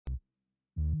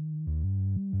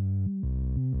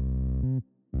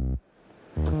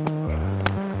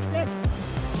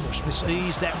Smith's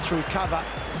eased that through cover.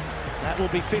 That will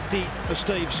be 50 for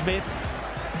Steve Smith.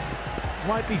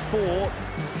 Won't be 4.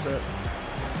 It's a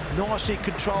nicely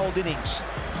controlled innings.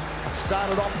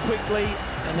 Started off quickly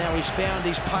and now he's found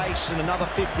his pace, and another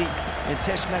 50 in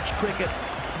Test match cricket.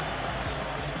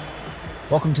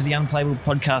 Welcome to the Unplayable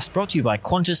podcast, brought to you by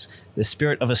Qantas, the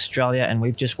spirit of Australia, and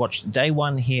we've just watched day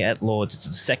one here at Lords. It's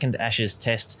the second Ashes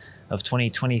Test of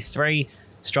 2023.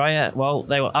 Australia, well,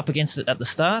 they were up against it at the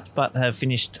start, but have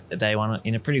finished day one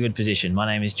in a pretty good position. My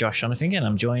name is Josh Shonafinger, and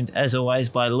I'm joined, as always,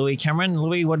 by Louis Cameron.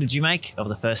 Louis, what did you make of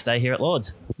the first day here at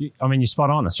Lords? I mean, you're spot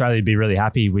on. Australia would be really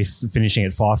happy with finishing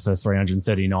at 5 for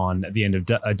 339 at the end of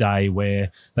a day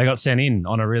where they got sent in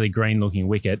on a really green-looking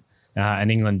wicket.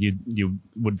 And England, you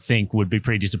would think, would be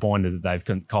pretty disappointed that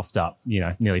they've coughed up,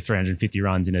 nearly 350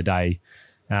 runs in a day,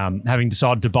 having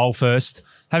decided to bowl first.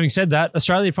 Having said that,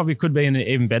 Australia probably could be in an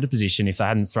even better position if they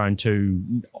hadn't thrown two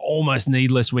almost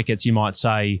needless wickets, you might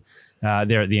say,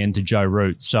 there at the end to Joe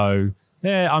Root. So,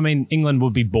 yeah, I mean, England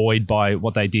would be buoyed by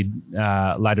what they did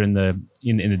later in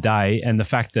the day, and the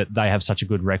fact that they have such a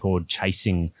good record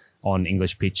chasing on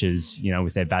English pitches,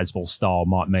 with their Bazball style,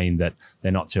 might mean that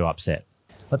they're not too upset.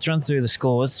 Let's run through the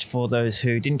scores for those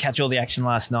who didn't catch all the action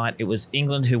last night. It was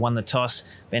England who won the toss.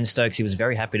 Ben Stokes, he was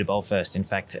very happy to bowl first, in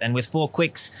fact. And with 4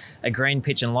 quicks, a green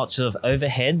pitch and lots of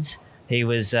overheads, he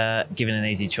was given an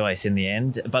easy choice in the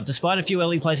end. But despite a few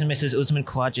early plays and misses, Usman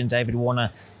Khawaja and David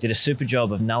Warner did a super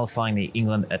job of nullifying the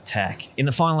England attack. In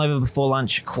the final over before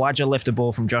lunch, Khawaja left a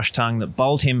ball from Josh Tongue that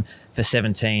bowled him for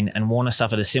 17, and Warner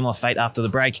suffered a similar fate after the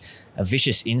break. A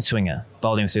vicious in-swinger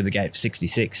bowled him through the gate for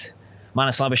 66.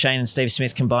 Marnus Labuschagne and Steve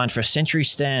Smith combined for a century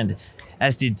stand,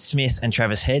 as did Smith and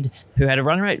Travis Head, who had a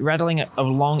run rate rattling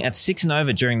along at 6 and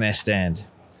over during their stand.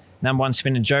 Number 1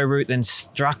 spinner Joe Root then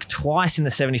struck twice in the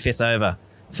 75th over.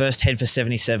 First Head for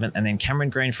 77 and then Cameron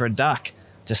Green for a duck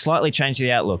to slightly change the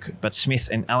outlook, but Smith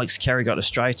and Alex Carey got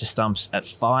Australia to stumps at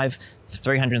 5 for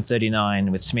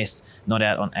 339, with Smith not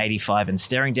out on 85 and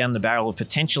staring down the barrel of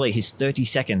potentially his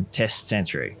 32nd Test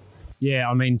century. Yeah,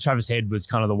 I mean, Travis Head was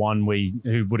kind of the one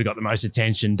who would have got the most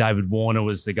attention. David Warner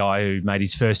was the guy who made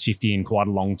his first 50 in quite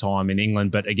a long time in England.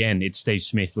 But again, it's Steve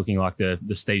Smith looking like the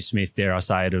Steve Smith, dare I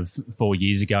say it, of 4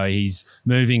 years ago. He's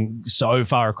moving so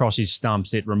far across his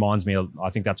stumps. It reminds me, I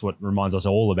think that's what reminds us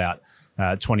all about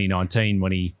 2019,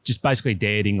 when he just basically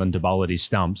dared England to bowl at his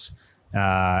stumps.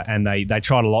 And they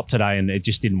tried a lot today and it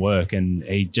just didn't work. And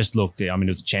he just looked, it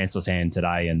was a chanceless hand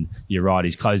today. And you're right,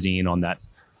 he's closing in on that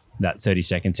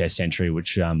 32nd Test century,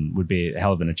 which would be a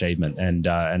hell of an achievement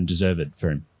and deserved for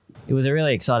him. It was a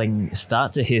really exciting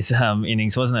start to his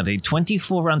innings, wasn't it? He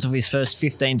 24 runs of his first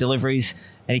 15 deliveries,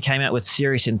 and he came out with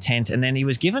serious intent, and then he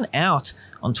was given out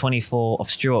on 24 off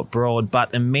Stuart Broad,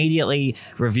 but immediately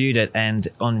reviewed it, and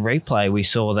on replay we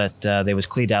saw that there was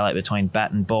clear daylight between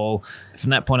bat and ball. From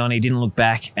that point on, he didn't look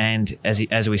back, and as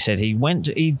we said,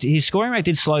 his scoring rate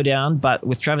did slow down, but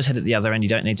with Travis Head at the other end, you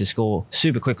don't need to score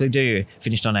super quickly, do you?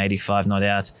 Finished on 85, not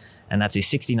out, and that's his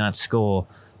 69th score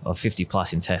of 50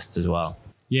 plus in tests as well.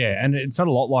 Yeah, and it felt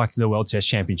a lot like the World Test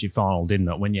Championship final, didn't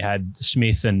it? When you had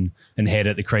Smith and Head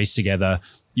at the crease together.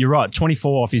 You're right,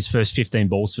 24 off his first 15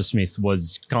 balls for Smith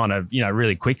was kind of,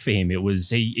 really quick for him. It was,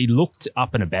 he looked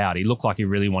up and about. He looked like he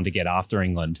really wanted to get after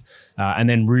England and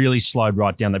then really slowed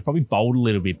right down. They probably bowled a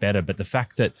little bit better, but the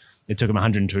fact that it took him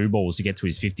 102 balls to get to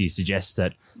his 50 suggests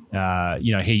that,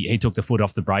 he took the foot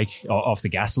off the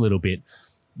gas a little bit.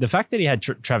 The fact that he had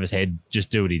Travis Head just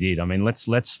do what he did, I mean,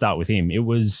 let's start with him. It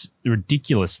was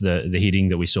ridiculous, the hitting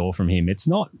that we saw from him. There's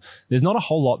not a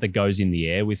whole lot that goes in the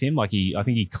air with him. I think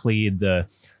he cleared the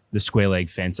square leg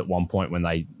fence at one point when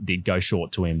they did go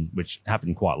short to him, which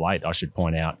happened quite late, I should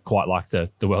point out, quite like the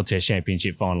World Test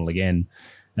Championship final again.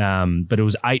 But it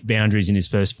was 8 boundaries in his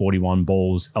first 41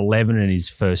 balls, 11 in his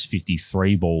first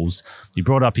 53 balls. He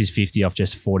brought up his 50 off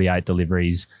just 48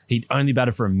 deliveries. He'd only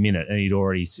batted for a minute and he'd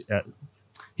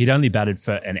only batted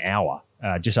for an hour,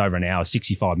 just over an hour,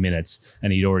 65 minutes,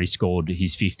 and he'd already scored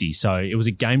his 50. So it was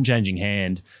a game-changing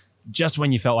hand. Just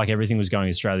when you felt like everything was going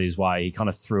Australia's way, he kind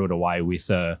of threw it away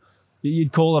with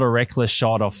you'd call it a reckless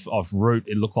shot off Root.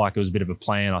 It looked like it was a bit of a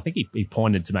plan. I think he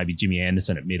pointed to maybe Jimmy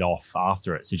Anderson at mid-off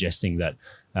after it, suggesting that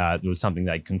there was something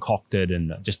they'd concocted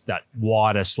and just that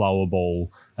wider, slower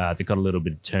ball that got a little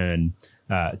bit of turn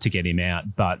to get him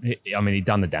out. But, he'd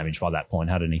done the damage by that point,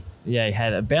 hadn't he? Yeah, he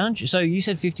had a boundary. So you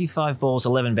said 55 balls,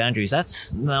 11 boundaries.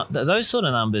 Those sort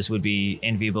of numbers would be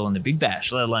enviable in the Big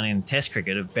Bash, let alone in Test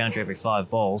cricket, a boundary every 5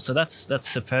 balls. So that's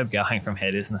superb going from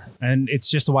Head, isn't it? And it's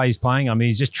just the way he's playing.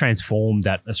 He's just transformed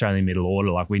that Australian middle order.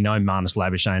 Like, we know Marnus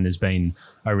Labuschagne has been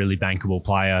a really bankable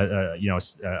player.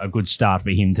 A good start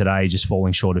for him today, just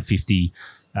falling short of 50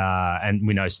 And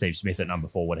we know Steve Smith at number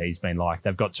 4, what he's been like.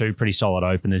 They've got 2 pretty solid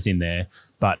openers in there,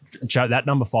 but that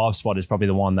number 5 spot is probably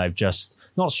the one they've just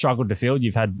not struggled to fill.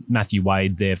 You've had Matthew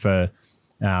Wade there for,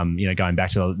 going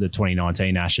back to the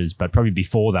 2019 Ashes, but probably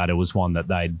before that, it was one that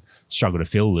they'd struggled to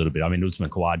fill a little bit. I mean, Usman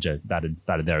Khawaja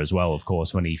batted there as well, of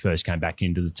course, when he first came back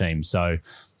into the team. So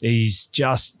he's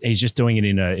just doing it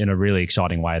in a really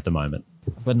exciting way at the moment.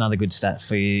 I've got another good stat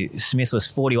for you. Smith was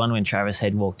 41 when Travis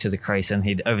Head walked to the crease, and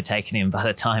he'd overtaken him by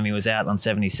the time he was out on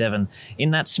 77.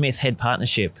 In that Smith-Head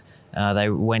partnership, they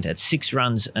went at 6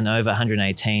 runs and over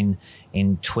 118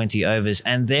 in 20 overs.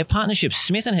 And their partnership,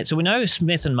 Smith and Head, so we know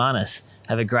Smith and Marnus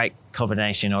have a great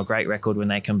combination or great record when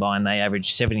they combine. They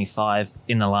averaged 75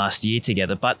 in the last year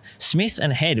together. But Smith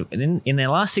and Head, in their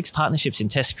last 6 partnerships in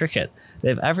Test cricket,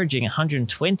 they're averaging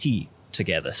 120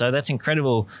 together. So that's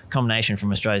incredible combination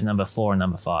from Australia's number 4 and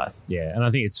number 5. Yeah, and I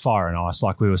think it's fire and ice,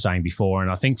 like we were saying before. And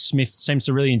I think Smith seems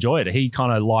to really enjoy it. He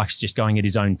kind of likes just going at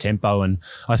his own tempo. And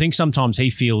I think sometimes he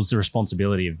feels the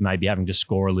responsibility of maybe having to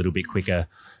score a little bit quicker,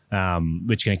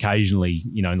 which can occasionally,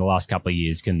 in the last couple of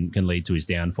years can lead to his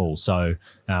downfall. So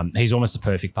he's almost the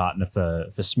perfect partner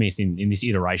for Smith in this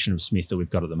iteration of Smith that we've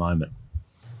got at the moment.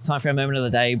 Time for our moment of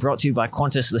the day, brought to you by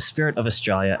Qantas, the Spirit of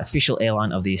Australia, official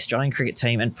airline of the Australian cricket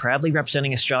team and proudly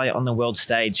representing Australia on the world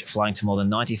stage, flying to more than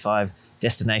 95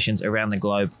 destinations around the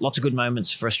globe. Lots of good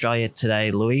moments for Australia today.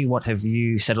 Louis, what have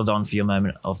you settled on for your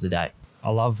moment of the day? I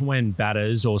love when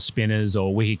batters or spinners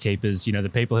or wicket keepers, the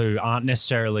people who aren't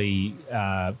necessarily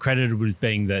credited with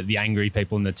being the angry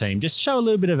people in the team, just show a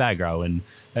little bit of aggro. And,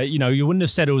 you wouldn't have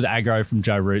said it was aggro from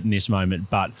Joe Root in this moment,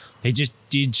 but he just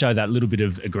did show that little bit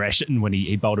of aggression when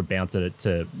he bowled a bouncer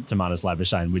to Marnus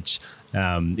Labuschagne, which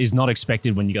is not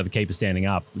expected when you got the keeper standing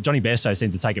up. Johnny Bairstow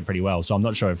seemed to take it pretty well, so I'm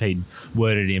not sure if he'd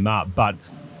worded him up.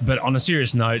 But on a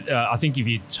serious note, I think if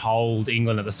you told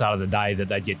England at the start of the day that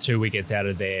they'd get 2 wickets out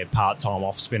of their part-time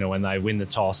off-spinner when they win the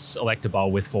toss, elect to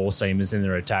bowl with 4 seamers in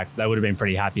their attack, they would have been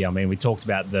pretty happy. I mean, we talked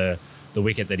about the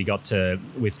wicket that he got to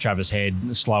with Travis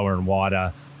Head, slower and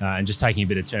wider, and just taking a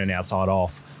bit of turn outside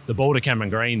off. The ball to Cameron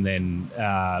Green then,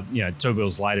 2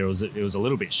 balls later, it was a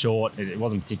little bit short. It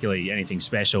wasn't particularly anything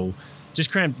special.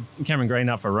 Just cramped Cameron Green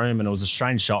up for room, and it was a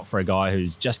strange shot for a guy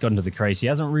who's just gotten to the crease. He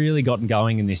hasn't really gotten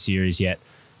going in this series yet.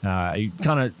 You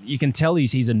can tell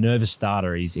he's a nervous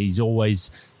starter. He's always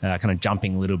kind of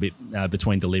jumping a little bit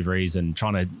between deliveries and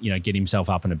trying to get himself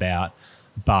up and about.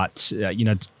 But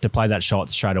to play that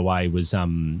shot straight away was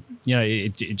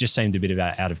it just seemed a bit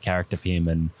out of character for him.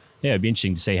 And yeah, it'd be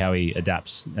interesting to see how he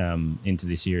adapts into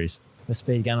this series. The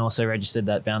speed gun also registered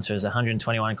that bouncer as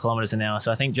 121 kilometres an hour.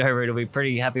 So I think Joe Root will be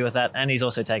pretty happy with that. And he's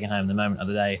also taken home the moment of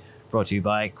the day, brought to you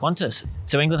by Qantas.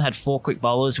 So England had 4 quick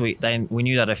bowlers. We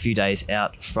knew that a few days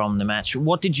out from the match.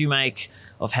 What did you make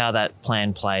of how that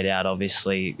plan played out?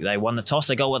 Obviously, they won the toss.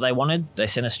 They got what they wanted. They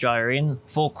sent Australia in.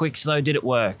 4 quicks, though. Did it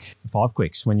work? 5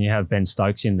 quicks. When you have Ben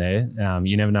Stokes in there,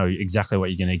 you never know exactly what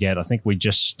you're going to get. I think I'm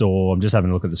just having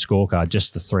a look at the scorecard,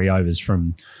 just the 3 overs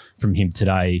from him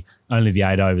today, only the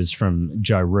 8 overs from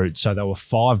Joe Root. So they were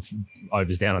 5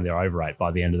 overs down on their over rate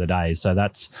by the end of the day. So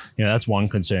that's one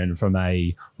concern from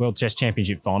a World Test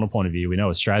Championship final point of view. We know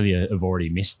Australia have already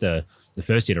missed the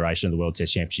first iteration of the World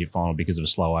Test Championship final because of a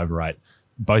slow over rate.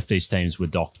 Both these teams were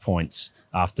docked points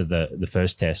after the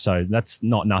first test. So that's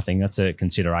not nothing. That's a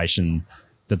consideration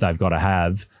that they've got to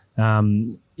have.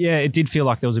 It did feel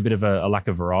like there was a bit of a lack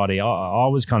of variety. I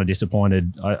was kind of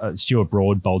disappointed. Stuart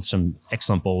Broad bowled some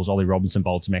excellent balls. Ollie Robinson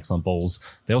bowled some excellent balls.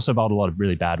 They also bowled a lot of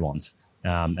really bad ones.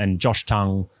 And Josh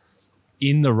Tongue,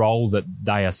 in the role that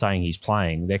they are saying he's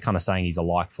playing, they're kind of saying he's a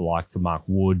like for Mark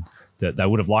Wood, that they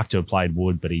would have liked to have played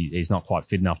Wood, but he's not quite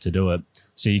fit enough to do it.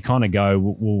 So you kind of go,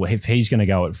 well, if he's going to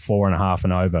go at 4.5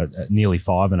 and over, nearly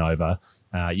 5 and over,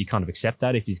 you kind of accept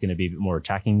that if he's going to be a bit more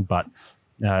attacking. But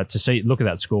look at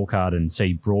that scorecard and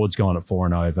see Broad's gone at 4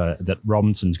 and over, that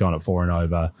Robinson's gone at 4 and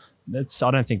over.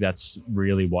 I don't think that's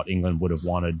really what England would have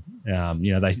wanted.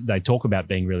 They talk about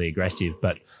being really aggressive,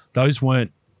 but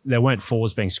there weren't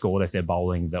 4s being scored if they're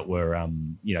bowling that were,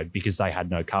 because they had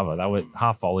no cover. They were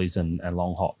half volleys and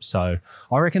long hops. So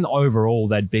I reckon overall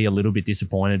they'd be a little bit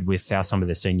disappointed with how some of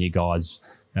the senior guys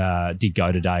did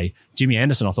go today. Jimmy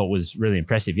Anderson, I thought, was really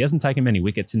impressive. He hasn't taken many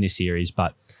wickets in this series,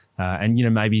 but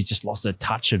maybe he's just lost a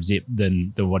touch of zip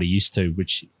than what he used to,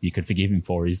 which you could forgive him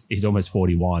for. He's almost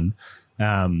 41.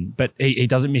 But he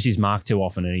doesn't miss his mark too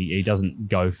often, and he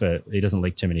doesn't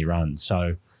leak too many runs.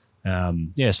 So,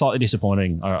 slightly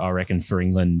disappointing, I reckon, for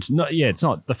England. It's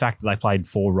not the fact that they played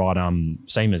 4 right arm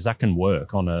seamers. That can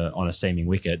work on a seaming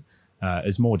wicket.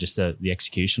 It's more just the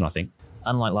execution, I think.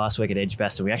 unlike last week at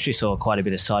Edgbaston, we actually saw quite a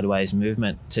bit of sideways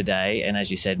movement today. And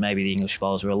as you said, maybe the English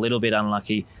bowlers were a little bit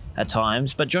unlucky at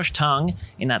times. But Josh Tongue,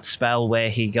 in that spell where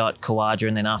he got Khawaja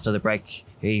and then after the break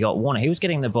he got Warner, he was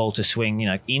getting the ball to swing,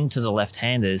 into the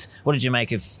left-handers. What did you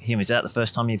make of him? Is that the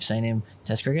first time you've seen him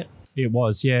Test cricket? It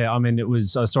was, yeah. I mean, I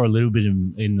saw a little bit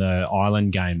in the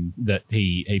Ireland game that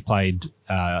he played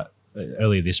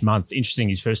earlier this month. Interesting,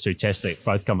 his first 2 tests that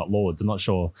both come at Lords. I'm not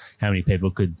sure how many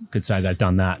people could say they've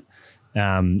done that.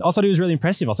 I thought he was really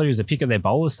impressive. I thought he was a pick of their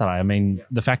bowlers today. I mean,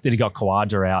 the fact that he got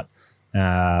Khawaja out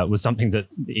was something that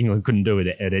England couldn't do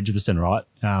at Edgbaston, right?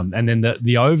 And then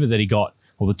the over that he got,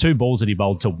 or the 2 balls that he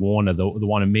bowled to Warner, the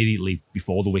one immediately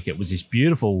before the wicket, was this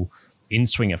beautiful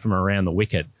in-swinger from around the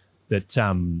wicket that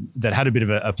had a bit of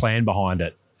a plan behind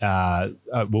it.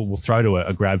 We'll throw to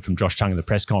a grab from Josh Tongue in the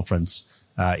press conference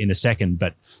in a second,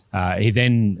 but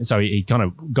he kind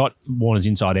of got Warner's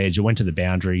inside edge. It went to the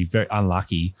boundary, very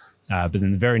unlucky. But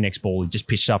then the very next ball, he just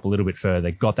pitched up a little bit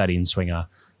further, got that in-swinger,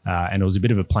 and it was a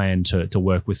bit of a plan to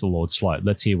work with the Lord's slope.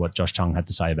 Let's hear what Josh Tongue had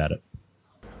to say about it.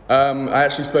 I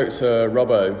actually spoke to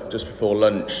Robbo just before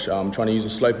lunch, trying to use the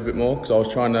slope a bit more because I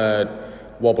was trying to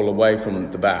wobble away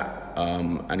from the bat,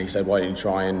 and he said, why don't you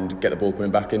try and get the ball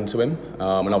coming back into him?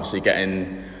 And obviously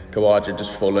getting Khawaja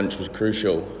just before lunch was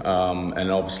crucial, and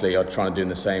obviously I'm trying to do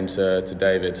the same to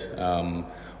David.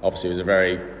 Obviously, it was a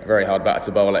very, very hard batter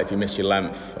to bowl at. If you miss your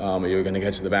length, you were going to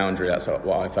get to the boundary. That's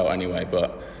what I felt anyway.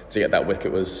 But to get that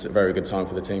wicket was a very good time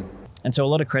for the team. And so a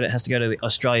lot of credit has to go to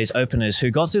Australia's openers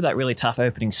who got through that really tough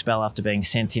opening spell after being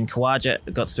sent in. Khawaja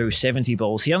got through 70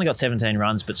 balls. He only got 17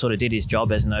 runs, but sort of did his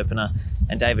job as an opener.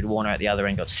 And David Warner at the other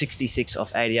end got 66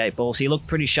 off 88 balls. He looked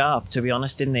pretty sharp, to be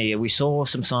honest, didn't he? We saw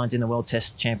some signs in the World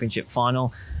Test Championship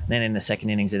final, then in the second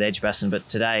innings at Edgbaston, but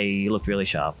today he looked really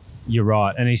sharp. You're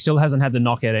right. And he still hasn't had the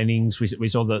knockout innings. We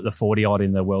saw the 40-odd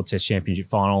in the World Test Championship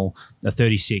final, the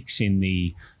 36 in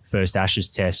the first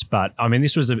Ashes Test. But, I mean,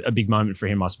 this was a big moment for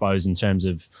him, I suppose, in terms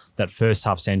of that first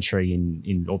half-century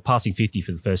or passing 50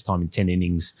 for the first time in 10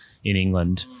 innings in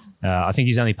England. I think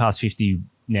he's only passed 50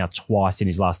 now twice in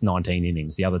his last 19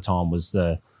 innings. The other time was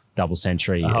the double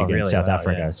century against South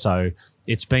Africa. Yeah. So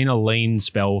it's been a lean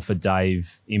spell for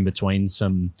Dave in between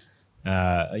some...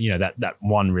 that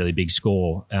one really big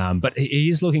score. But he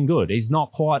is looking good. He's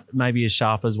not quite maybe as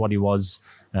sharp as what he was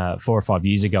 4 or 5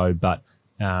 years ago, but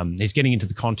he's getting into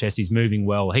the contest. He's moving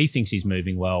well. He thinks he's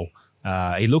moving well.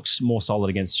 He looks more solid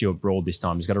against Stuart Broad this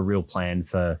time. He's got a real plan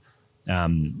for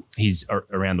his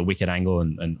around the wicket angle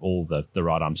and all the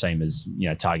right arm seamers,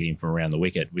 targeting from around the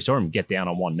wicket. We saw him get down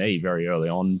on one knee very early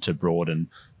on to Broad and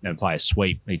play a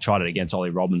sweep. He tried it against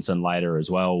Ollie Robinson later as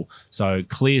well. So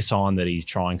clear sign that he's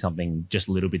trying something just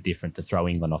a little bit different to throw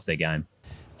England off their game.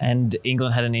 And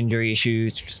England had an injury issue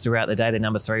throughout the day. The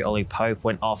number 3, Ollie Pope,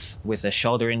 went off with a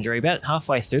shoulder injury about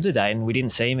halfway through the day and we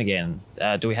didn't see him again.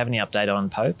 Do we have any update on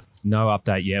Pope? No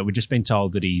update yet. We've just been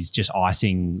told that he's just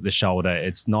icing the shoulder.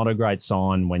 It's not a great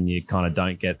sign when you kind of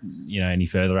don't get, any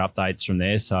further updates from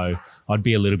there. So I'd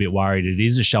be a little bit worried. It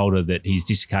is a shoulder that he's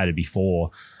dislocated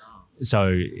before.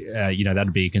 So,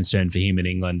 that'd be a concern for him in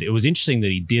England. It was interesting that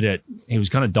he did it. He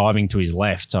was kind of diving to his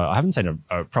left. So I haven't seen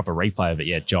a proper replay of it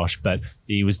yet, Josh, but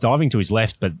he was diving to his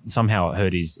left, but somehow it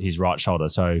hurt his right shoulder.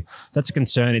 So that's a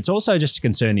concern. It's also just a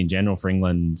concern in general for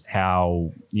England,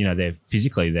 how, they're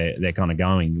physically they're kind of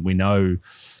going. We know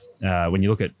when you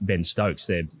look at Ben Stokes,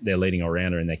 they're leading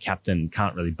all-rounder and their captain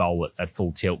can't really bowl it at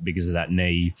full tilt because of that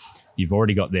knee. You've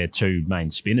already got their 2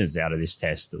 main spinners out of this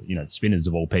test, spinners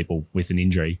of all people with an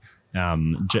injury.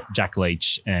 Jack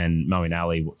Leach and Moeen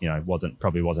Ali,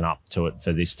 probably wasn't up to it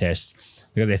for this test.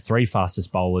 They've got their 3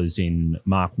 fastest bowlers in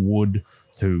Mark Wood,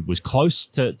 who was close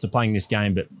to playing this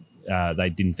game, but they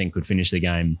didn't think could finish the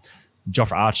game.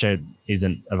 Jofra Archer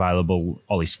isn't available.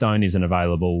 Ollie Stone isn't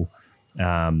available.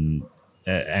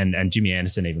 And Jimmy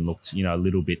Anderson even looked, a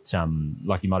little bit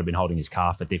like he might have been holding his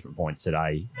calf at different points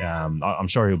today. I'm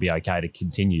sure he'll be okay to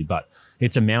continue, but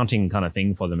it's a mounting kind of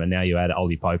thing for them. And now you add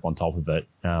Ollie Pope on top of it.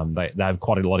 They have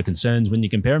quite a lot of concerns when you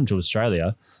compare them to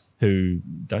Australia, who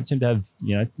don't seem to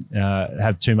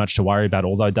have too much to worry about.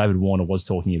 Although David Warner was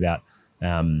talking about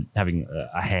having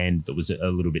a hand that was a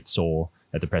little bit sore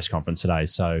at the press conference today.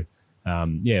 So.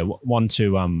 One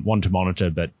to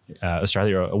monitor, but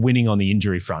Australia are winning on the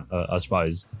injury front, I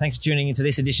suppose. Thanks for tuning into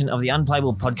this edition of the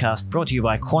Unplayable Podcast, brought to you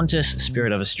by Qantas,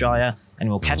 Spirit of Australia, and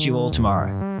we'll catch you all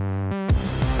tomorrow.